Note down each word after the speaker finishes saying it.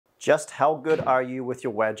Just how good are you with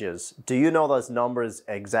your wedges? Do you know those numbers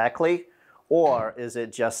exactly, or is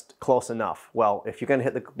it just close enough? Well, if you're going to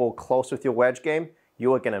hit the ball close with your wedge game,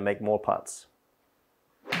 you are going to make more putts.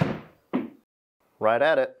 Right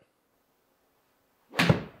at it.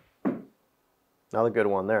 Another good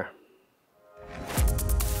one there.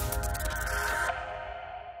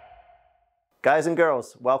 Guys and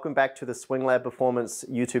girls, welcome back to the Swing Lab Performance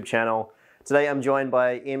YouTube channel. Today I'm joined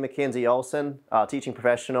by Ian McKenzie-Olsen, teaching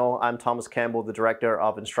professional. I'm Thomas Campbell, the Director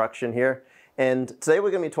of Instruction here. And today we're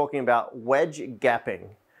going to be talking about wedge gapping.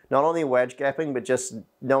 Not only wedge gapping, but just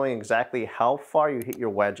knowing exactly how far you hit your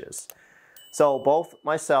wedges. So both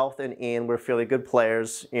myself and Ian were fairly good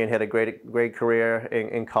players. Ian had a great career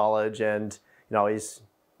in college, and he's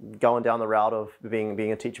going down the route of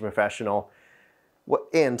being a teaching professional.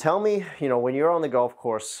 Ian, tell me, when you're on the golf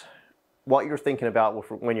course, what you're thinking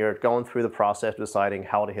about when you're going through the process of deciding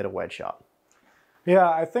how to hit a wedge shot. Yeah,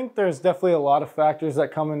 I think there's definitely a lot of factors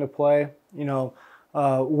that come into play.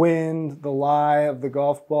 Wind, the lie of the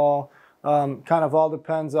golf ball, kind of all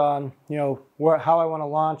depends on, how I want to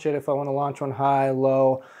launch it, if I want to launch one high,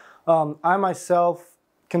 low. I myself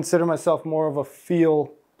consider myself more of a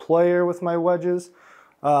feel player with my wedges.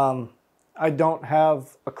 I don't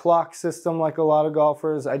have a clock system like a lot of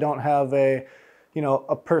golfers. I don't have a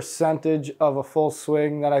percentage of a full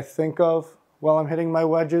swing that I think of while I'm hitting my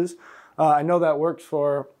wedges. I know that works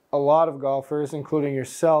for a lot of golfers, including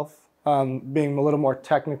yourself, being a little more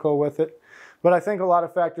technical with it. But I think a lot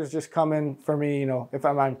of factors just come in for me, if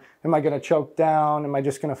am I going to choke down? Am I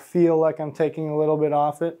just going to feel like I'm taking a little bit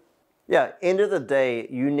off it? Yeah, end of the day,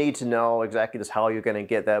 you need to know exactly just how you're going to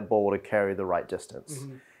get that ball to carry the right distance.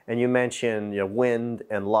 Mm-hmm. And you mentioned wind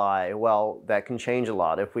and lie. Well, that can change a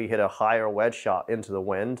lot. If we hit a higher wedge shot into the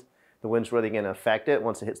wind's really going to affect it.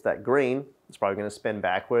 Once it hits that green, it's probably going to spin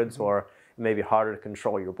backwards, or it may be harder to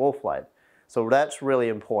control your ball flight. So that's really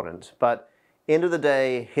important. But end of the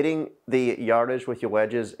day, hitting the yardage with your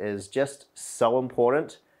wedges is just so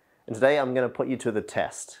important. And today I'm going to put you to the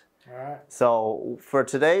test. All right. So for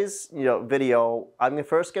today's video, I'm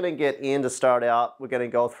first going to get Ian to start out. We're going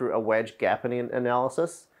to go through a wedge gapping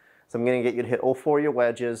analysis. So I'm going to get you to hit all four of your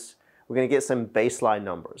wedges. We're going to get some baseline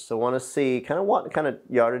numbers. So I want to see kind of what kind of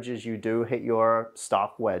yardages you do hit your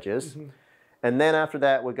stock wedges. Mm-hmm. And then after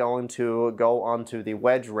that, we're going to go onto the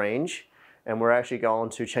wedge range, and we're actually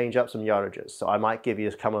going to change up some yardages. So I might give you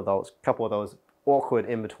a couple of those awkward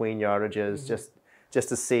in-between yardages, mm-hmm. just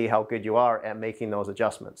to see how good you are at making those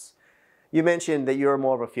adjustments. You mentioned that you're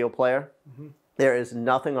more of a field player. Mm-hmm. There is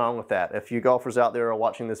nothing wrong with that. If you golfers out there are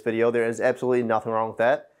watching this video, there is absolutely nothing wrong with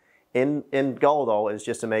that. In goal, though, is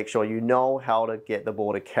just to make sure you know how to get the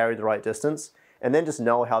ball to carry the right distance, and then just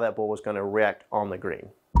know how that ball is going to react on the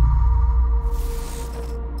green.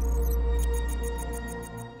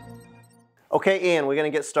 Okay, Ian, we're going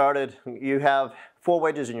to get started. You have 4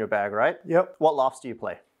 wedges in your bag, right? Yep. What lofts do you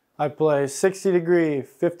play? I play 60 degree,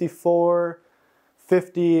 54,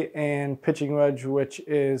 50, and pitching wedge, which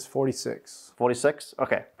is 46. 46?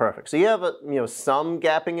 Okay, perfect. So you have some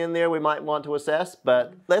gapping in there we might want to assess,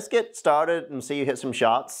 but let's get started and see you hit some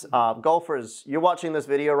shots. Golfers, you're watching this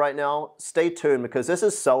video right now, stay tuned because this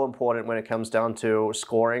is so important when it comes down to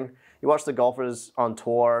scoring. You watch the golfers on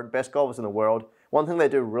tour, best golfers in the world. One thing they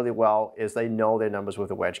do really well is they know their numbers with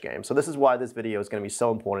the wedge game. So this is why this video is going to be so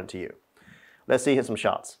important to you. Let's see you hit some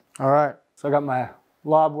shots. All right, so I got my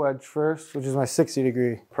lob wedge first, which is my 60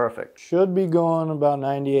 degree. Perfect. Should be going about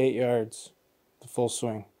 98 yards, the full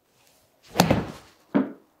swing.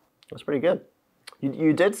 That's pretty good.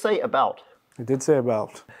 You did say about. I did say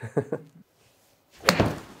about.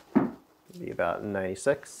 Be about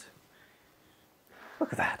 96.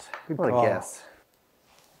 Look at that. Good what call. A guess.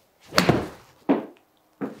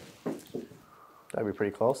 That'd be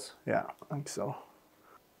pretty close. Yeah, I think so.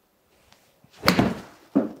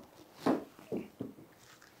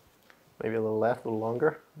 Maybe a little left, a little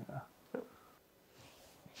longer. Yeah.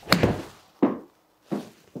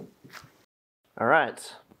 All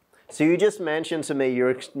right. So you just mentioned to me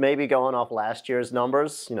you're maybe going off last year's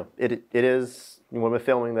numbers. It is, when we're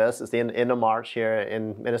filming this, it's the end of March here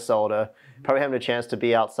in Minnesota. Probably having a chance to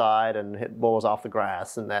be outside and hit balls off the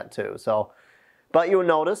grass and that too. So, but you'll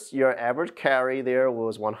notice your average carry there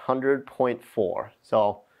was 100.4.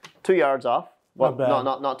 So 2 yards off. Well,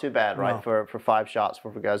 not too bad, right? No. For 5 shots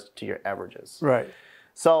with regards to your averages. Right.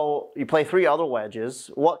 So you play 3 other wedges.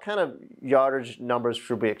 What kind of yardage numbers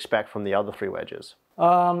should we expect from the other 3 wedges?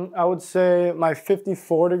 I would say my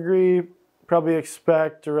 54 degree, probably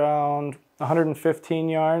expect around 115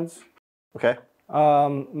 yards. Okay.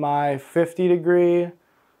 My 50 degree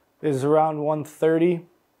is around 130,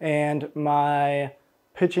 and my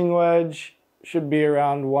pitching wedge should be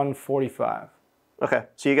around 145. Okay,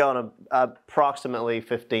 so you go on approximately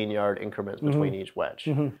 15-yard increments between each wedge.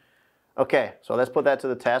 Okay, so let's put that to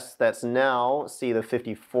the test. Let's now see the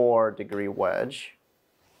 54-degree wedge.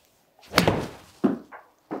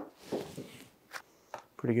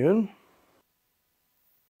 Pretty good.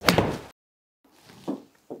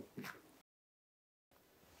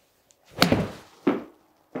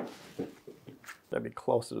 That'd be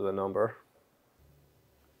closer to the number.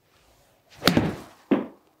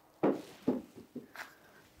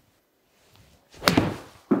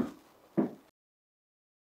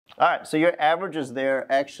 All right, so your averages there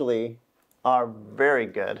actually are very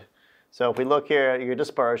good. So if we look here at your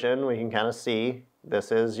dispersion, we can kind of see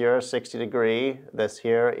this is your 60-degree. This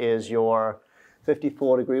here is your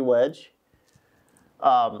 54-degree wedge.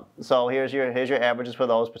 So here's your averages for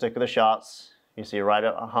those particular shots. You see right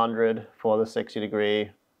at 100 for the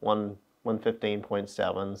 60-degree,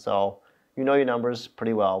 115.7. So you know your numbers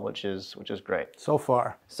pretty well, which is great. So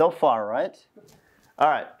far. So far, right? All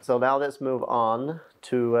right, so now let's move on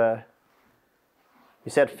to, you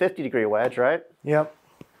said 50-degree wedge, right? Yep.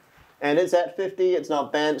 And it's at 50, it's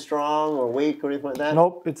not bent, strong, or weak, or anything like that?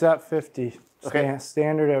 Nope, it's at 50. Okay.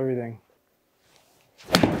 Standard everything.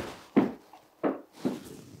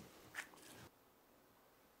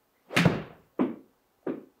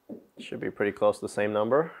 Should be pretty close to the same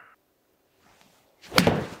number.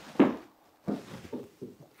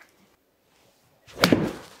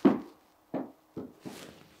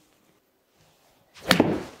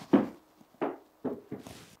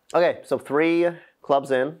 Okay, so 3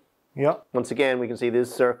 clubs in. Yep. Once again, we can see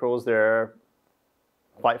these circles, they're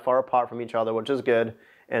quite far apart from each other, which is good,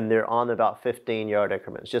 and they're on about 15-yard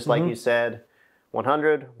increments. Just like you said,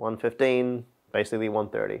 100, 115, basically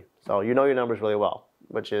 130. So you know your numbers really well,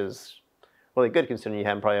 which is really good considering you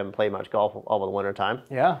probably haven't played much golf over the winter time.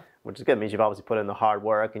 Yeah. Which is good. It means you've obviously put in the hard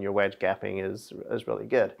work and your wedge gapping is really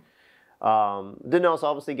good. Did notice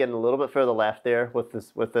obviously getting a little bit further left there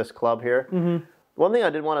with this club here. One thing I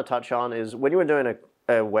did want to touch on is when you were doing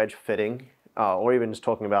a wedge fitting, or even just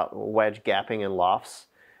talking about wedge gapping and lofts,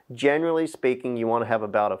 generally speaking, you want to have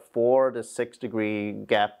about a 4 to 6 degree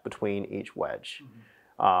gap between each wedge.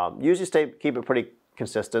 Usually keep it pretty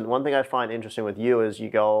consistent. One thing I find interesting with you is you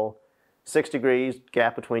go 6 degrees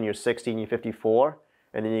gap between your 60 and your 54,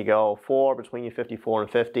 and then you go 4 between your 54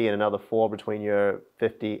 and 50, and another 4 between your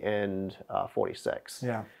 50 and 46.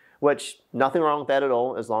 Yeah. Which, nothing wrong with that at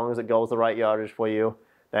all, as long as it goes the right yardage for you,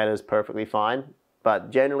 that is perfectly fine.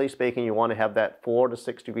 But generally speaking, you want to have that 4 to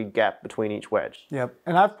 6 degree gap between each wedge. Yep.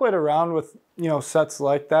 And I've played around with, sets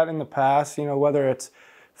like that in the past, whether it's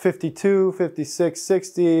 52, 56,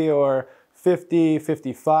 60, or 50,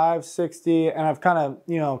 55, 60, and I've kind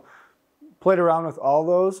of, played around with all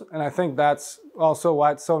those, and I think that's also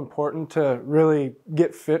why it's so important to really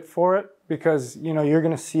get fit for it, because, you're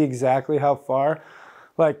going to see exactly how far.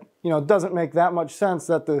 Like, it doesn't make that much sense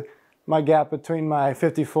that my gap between my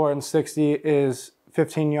 54 and 60 is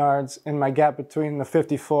 15 yards, and my gap between the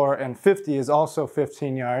 54 and 50 is also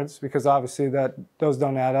 15 yards, because obviously those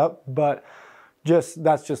don't add up, but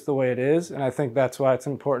that's just the way it is, and I think that's why it's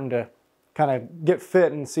important to kind of get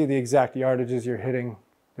fit and see the exact yardages you're hitting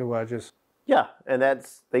the wedges. Yeah, and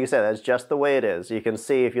that's, like you said, that's just the way it is. You can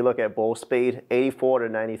see if you look at ball speed, 84 to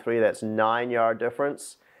 93, that's 9-yard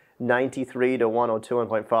difference. 93 to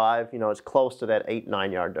 102.5, it's close to that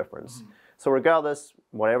 8-9 yard difference. So regardless,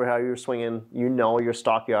 how you're swinging, you know your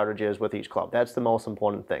stock yardage is with each club. That's the most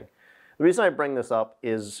important thing. The reason I bring this up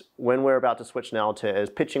is when we're about to switch now to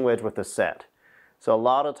pitching wedge with the set. So a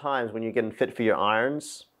lot of times when you're getting fit for your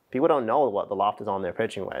irons, people don't know what the loft is on their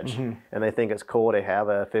pitching wedge. And they think it's cool to have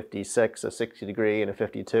a 56, a 60 degree, and a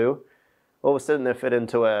 52. All of a sudden they're fit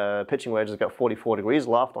into a pitching wedge that's got 44 degrees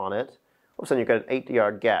loft on it. All of a sudden you've got an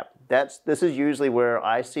 8-yard gap. This is usually where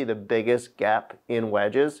I see the biggest gap in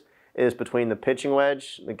wedges is between the pitching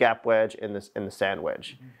wedge, the gap wedge, and the sand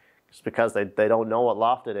wedge. Just because they don't know what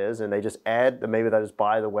loft it is, and they just maybe they just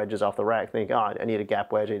buy the wedges off the rack, think, oh, I need a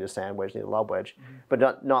gap wedge, I need a sand wedge, I need a lob wedge,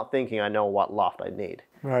 but not thinking I know what loft I need.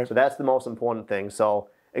 Right. So that's the most important thing. So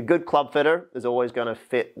a good club fitter is always going to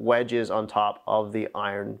fit wedges on top of the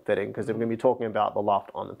iron fitting, because they're going to be talking about the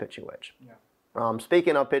loft on the pitching wedge. Yeah.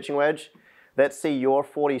 Speaking of pitching wedge, let's see your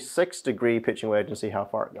 46 degree pitching wedge and see how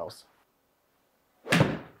far it goes.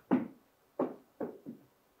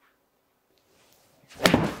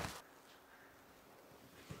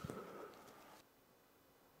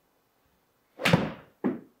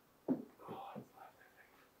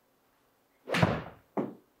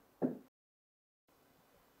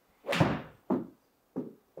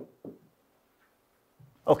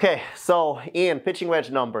 Okay, so Ian, pitching wedge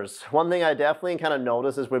numbers. One thing I definitely kind of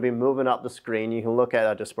notice is we'll be moving up the screen. You can look at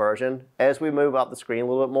our dispersion. As we move up the screen a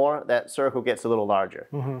little bit more, that circle gets a little larger.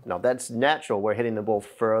 Now that's natural. We're hitting the ball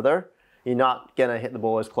further. You're not going to hit the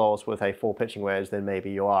ball as close with a full pitching wedge than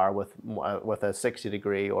maybe you are with a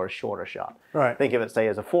 60-degree or a shorter shot. Right. Think of it, say,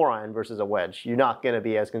 as a 4-iron versus a wedge. You're not going to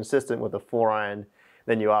be as consistent with a 4-iron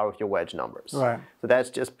than you are with your wedge numbers. Right. So that's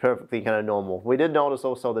just perfectly kind of normal. We did notice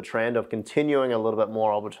also the trend of continuing a little bit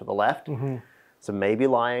more over to the left. So maybe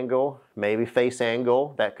lie angle, maybe face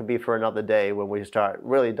angle. That could be for another day when we start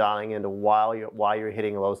really dialing into why you're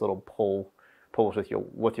hitting those little pulls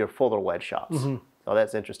with your fuller wedge shots. So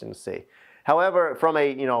that's interesting to see. However, from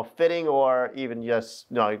a fitting or even just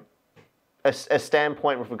a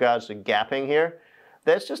standpoint with regards to gapping here,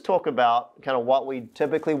 let's just talk about kind of what we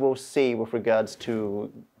typically will see with regards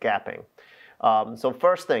to gapping. So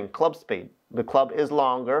first thing, club speed. The club is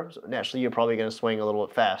longer, so naturally you're probably going to swing a little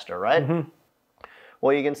bit faster, right?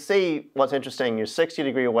 Well, you can see what's interesting. Your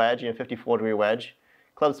 60-degree wedge and your 54-degree wedge,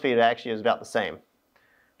 club speed actually is about the same,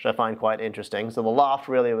 which I find quite interesting. So the loft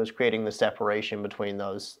really was creating the separation between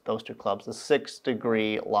those two clubs, the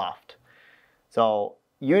 6-degree loft. So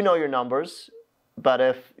you know your numbers.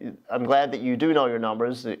 But I'm glad that you do know your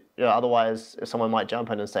numbers. Otherwise, someone might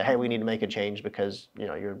jump in and say, "Hey, we need to make a change because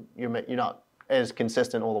you're not as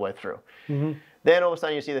consistent all the way through." Then all of a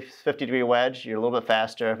sudden you see the 50-degree wedge. You're a little bit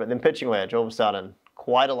faster, but then pitching wedge, all of a sudden,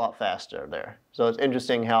 quite a lot faster there. So it's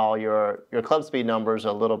interesting how your club speed numbers are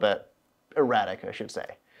a little bit erratic, I should say.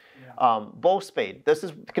 Ball speed. This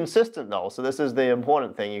is consistent though, so this is the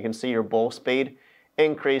important thing. You can see your ball speed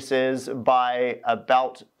increases by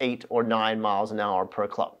about 8 or 9 miles an hour per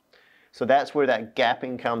club. So that's where that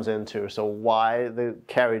gapping comes into. So why the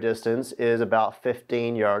carry distance is about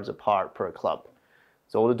 15 yards apart per club.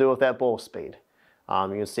 It's all to do with that ball speed.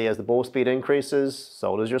 You can see as the ball speed increases,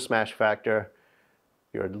 so does your smash factor.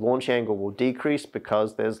 Your launch angle will decrease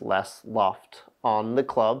because there's less loft on the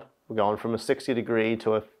club. We're going from a 60-degree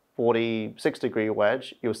to a 46-degree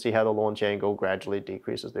wedge. You'll see how the launch angle gradually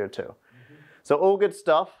decreases there too. So all good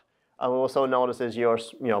stuff. I will also notice as your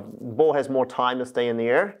ball has more time to stay in the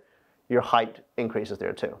air, your height increases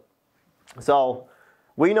there too. So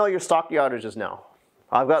we know your stock yardages now.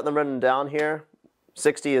 I've got them written down here.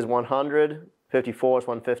 60 is 100, 54 is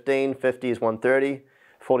 115, 50 is 130,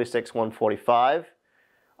 46 145.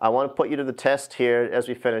 I want to put you to the test here as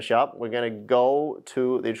we finish up. We're going to go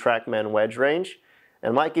to the Trackman wedge range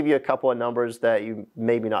and might give you a couple of numbers that you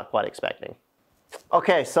maybe not quite expecting.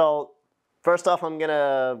 Okay, so first off, I'm going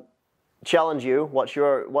to challenge you. What's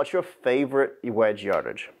your favorite wedge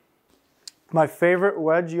yardage? My favorite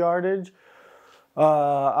wedge yardage,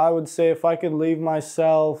 I would say if I could leave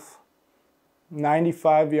myself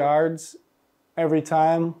 95 yards every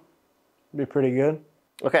time, it'd be pretty good.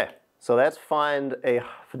 Okay, so let's find a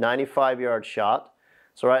 95-yard shot.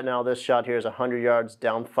 So right now this shot here is 100 yards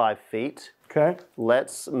down 5 feet. Okay.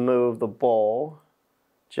 Let's move the ball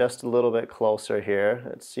just a little bit closer here.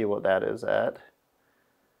 Let's see what that is at.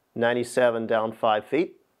 97 down 5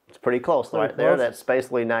 feet. It's pretty close right there. That's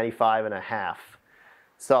basically 95 and a half.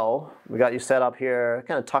 So we got you set up here,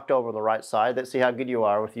 kind of tucked over on the right side. Let's see how good you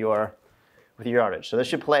are with your yardage. So this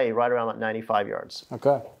should play right around like 95 yards.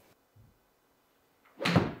 Okay.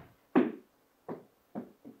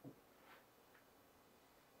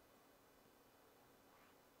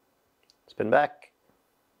 Spin back.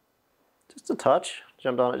 Just a touch.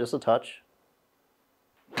 Jumped on it just a touch.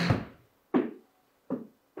 You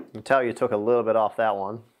can tell you took a little bit off that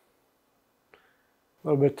one. A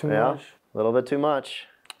little bit too much. A little bit too much.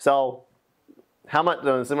 So how much,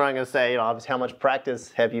 I'm going to say, obviously, how much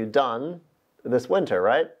practice have you done this winter,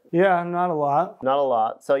 right? Yeah, not a lot. Not a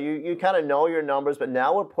lot. So you kind of know your numbers, but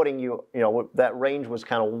now we're putting that range was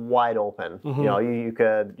kind of wide open.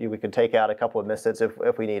 Mm-hmm. We could take out a couple of misses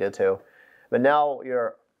if we needed to. But now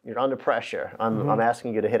you're under pressure. I'm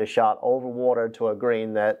asking you to hit a shot over water to a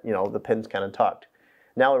green that, the pin's kind of tucked.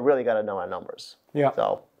 Now we really got to know our numbers. Yeah.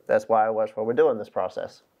 So that's why we're doing this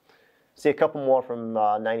process. See a couple more from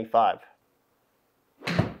 95.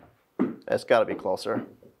 That's got to be closer.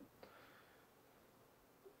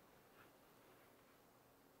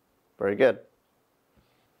 Very good.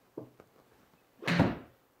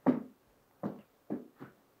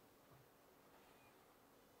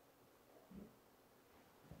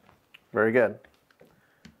 Very good.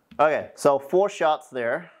 Okay, so 4 shots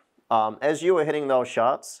there. As you were hitting those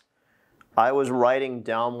shots, I was writing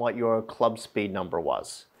down what your club speed number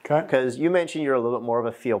was. Okay. Because you mentioned you're a little bit more of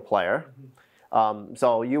a field player.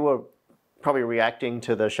 So you were probably reacting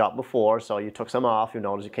to the shot before, so you took some off. You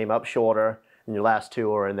noticed you came up shorter, and your last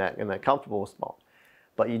 2 are in that comfortable spot.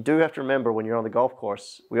 But you do have to remember when you're on the golf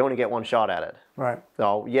course, we only get one shot at it. Right.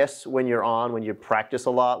 So yes, when you practice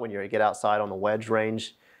a lot, when you get outside on the wedge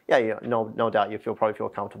range, yeah, no doubt you probably feel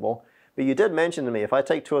comfortable. But you did mention to me, if I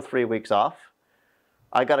take 2 or 3 weeks off,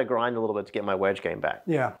 I got to grind a little bit to get my wedge game back.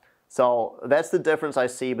 Yeah. So that's the difference I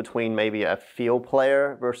see between maybe a field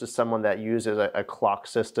player versus someone that uses a clock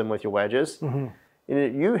system with your wedges. Mm-hmm.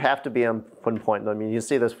 You have to be on point. I mean, you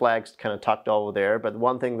see those flags kind of tucked over there, but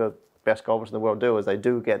one thing the best golfers in the world do is they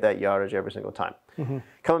do get that yardage every single time. Mm-hmm.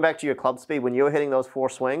 Coming back to your club speed, when you were hitting those 4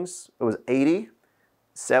 swings, it was 80,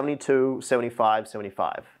 72, 75,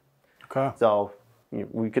 75. Okay. So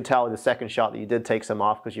we could tell the second shot that you did take some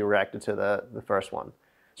off because you reacted to the first one.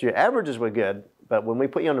 So your averages were good, but when we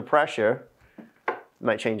put you under pressure, it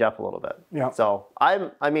might change up a little bit. Yeah. So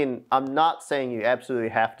I'm not saying you absolutely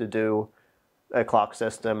have to do a clock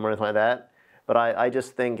system or anything like that, but I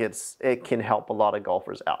just think it can help a lot of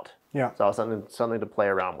golfers out. Yeah. So something to play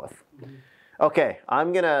around with. Okay,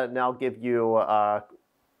 I'm gonna now give you a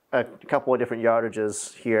couple of different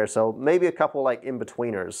yardages here. So maybe a couple like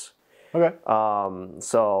in-betweeners. Okay.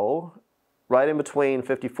 So right in between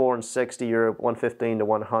 54 and 60, you're 115 to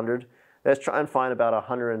 100. Let's try and find about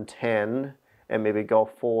 110 and maybe go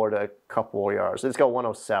forward a couple more yards. Let's go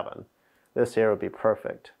 107. This here would be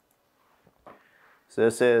perfect. So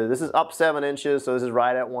this is up 7 inches, so this is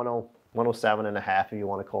right at 107 and a half, if you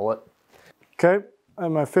want to call it. Okay,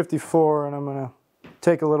 I'm at 54, and I'm going to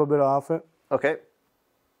take a little bit off it. Okay.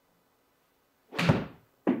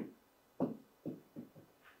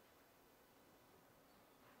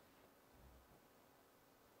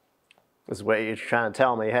 This is what you're trying to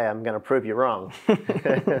tell me, hey, I'm going to prove you wrong.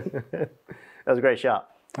 That was a great shot.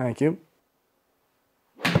 Thank you.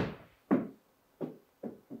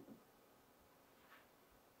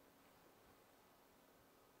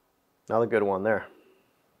 Another good one there.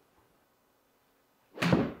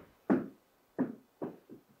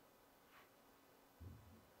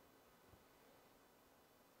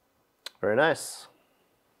 Very nice.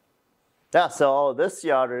 Yeah, so this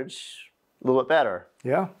yardage, a little bit better.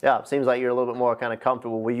 Yeah. Yeah, it seems like you're a little bit more kind of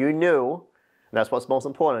comfortable. Well, you knew, and that's what's most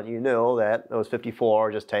important, you knew that it was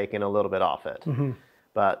 54, just taking a little bit off it. Mm-hmm.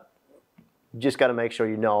 But you just got to make sure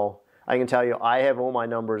you know. I can tell you, I have all my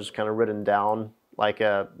numbers kind of written down. I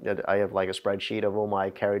have like a spreadsheet of all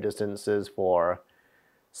my carry distances for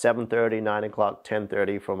 7:30, 9 o'clock,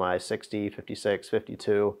 10:30 for my 60, 56,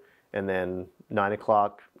 52, and then 9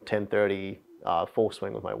 o'clock, 10:30 full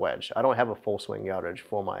swing with my wedge. I don't have a full swing yardage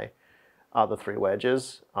for my other 3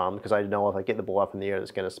 wedges because I know if I get the ball up in the air,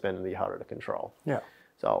 it's going to spin and be harder to control. Yeah.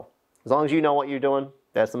 So as long as you know what you're doing,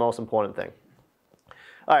 that's the most important thing.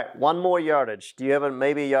 All right, one more yardage. Do you have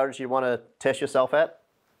maybe a yardage you want to test yourself at?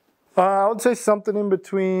 I would say something in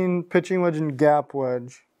between pitching wedge and gap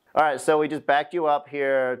wedge. All right, so we just backed you up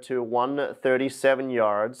here to 137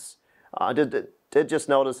 yards. Did just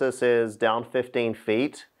notice this is down 15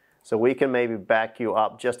 feet, so we can maybe back you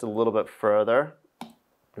up just a little bit further.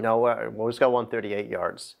 No, we'll just go 138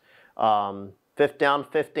 yards. Down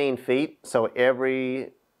 15 feet, so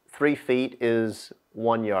every 3 feet is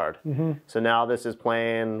 1 yard. Mm-hmm. So now this is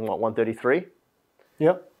playing, what, 133?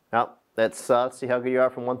 Yep. Now, let's see how good you are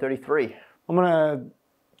from 133. I'm going to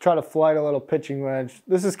try to flight a little pitching wedge.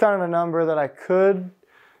 This is kind of a number that I could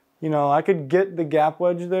get the gap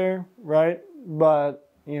wedge there, right? But,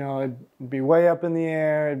 it'd be way up in the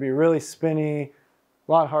air. It'd be really spinny,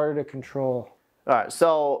 a lot harder to control. All right,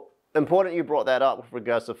 so important you brought that up with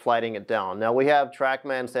regards to flighting it down. Now we have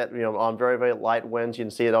Trackman set, on very, very light winds. You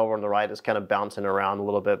can see it over on the right. It's kind of bouncing around a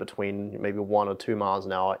little bit between maybe 1 or 2 miles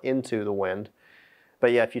an hour into the wind.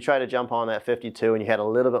 But yeah, if you try to jump on that 52 and you had a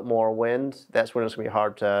little bit more wind, that's when it's going to be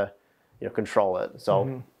hard to control it.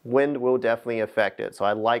 So wind will definitely affect it. So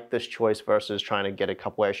I like this choice versus trying to get a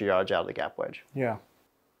couple extra yards out of the gap wedge. Yeah.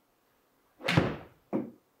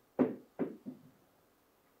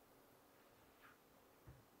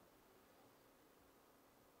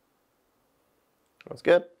 That's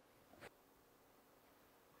good.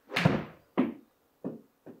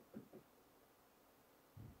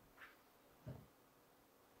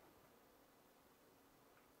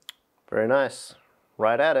 Very nice.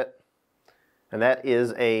 Right at it. And that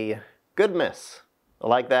is a good miss. I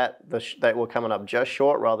like that that we're coming up just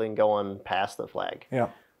short rather than going past the flag. Yeah.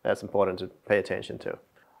 That's important to pay attention to.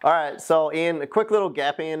 All right, so Ian, a quick little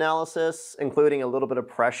gapping analysis, including a little bit of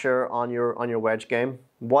pressure on your wedge game.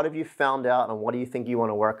 What have you found out, and what do you think you want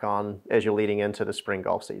to work on as you're leading into the spring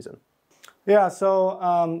golf season? Yeah,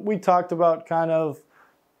 so we talked about kind of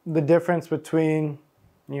the difference between,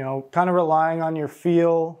 kind of relying on your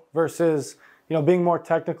feel versus, being more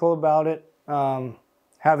technical about it.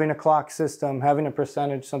 having a clock system, having a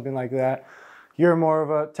percentage, something like that. You're more of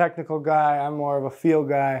a technical guy, I'm more of a feel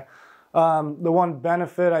guy. The one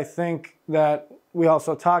benefit I think that we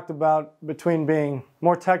also talked about between being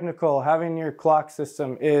more technical, having your clock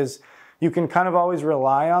system, is you can kind of always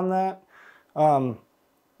rely on that.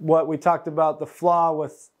 What we talked about, the flaw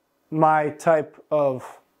with my type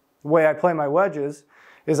of way I play my wedges,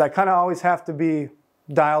 is I kind of always have to be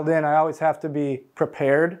dialed in. I always have to be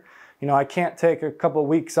prepared. You know, I can't take a couple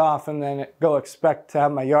weeks off and then go expect to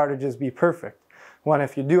have my yardages be perfect. When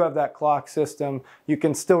if you do have that clock system, you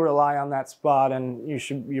can still rely on that spot, and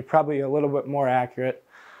you're probably a little bit more accurate.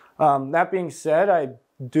 That being said, I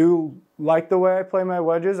do like the way I play my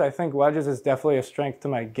wedges. I think wedges is definitely a strength to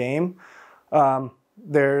my game.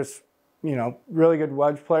 There's, you know, really good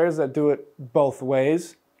wedge players that do it both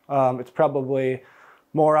ways. It's probably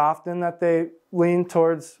more often that they lean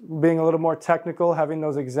towards being a little more technical, having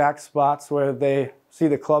those exact spots where they see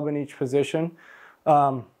the club in each position.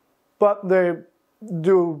 But they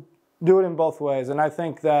do it in both ways. And I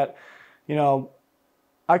think that, you know,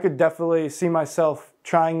 I could definitely see myself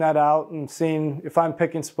trying that out and seeing if I'm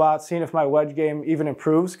picking spots, seeing if my wedge game even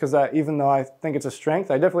improves, because even though I think it's a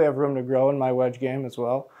strength, I definitely have room to grow in my wedge game as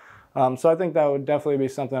well. So I think that would definitely be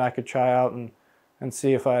something I could try out and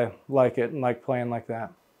see if I like it and like playing like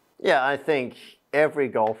that. Yeah, I think every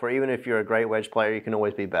golfer, even if you're a great wedge player, you can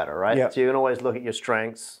always be better, right? Yeah. So you can always look at your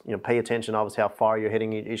strengths, you know, pay attention obviously how far you're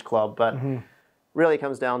hitting each club, but really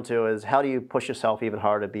comes down to is how do you push yourself even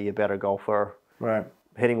harder to be a better golfer? Right.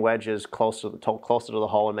 Hitting wedges closer to the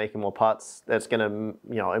hole and making more putts, that's going to,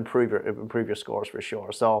 you know, improve your scores for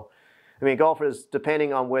sure. So, I mean, golfers,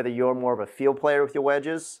 depending on whether you're more of a field player with your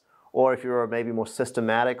wedges or if you're maybe more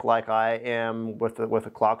systematic like I am with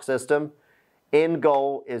a clock system, end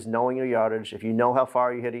goal is knowing your yardage. If you know how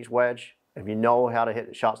far you hit each wedge, if you know how to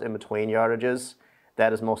hit shots in between yardages,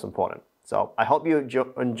 that is most important. So I hope you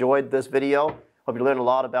enjoyed this video. Hope you learned a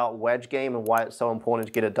lot about wedge game and why it's so important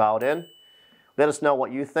to get it dialed in. Let us know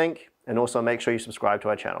what you think, and also make sure you subscribe to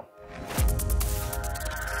our channel.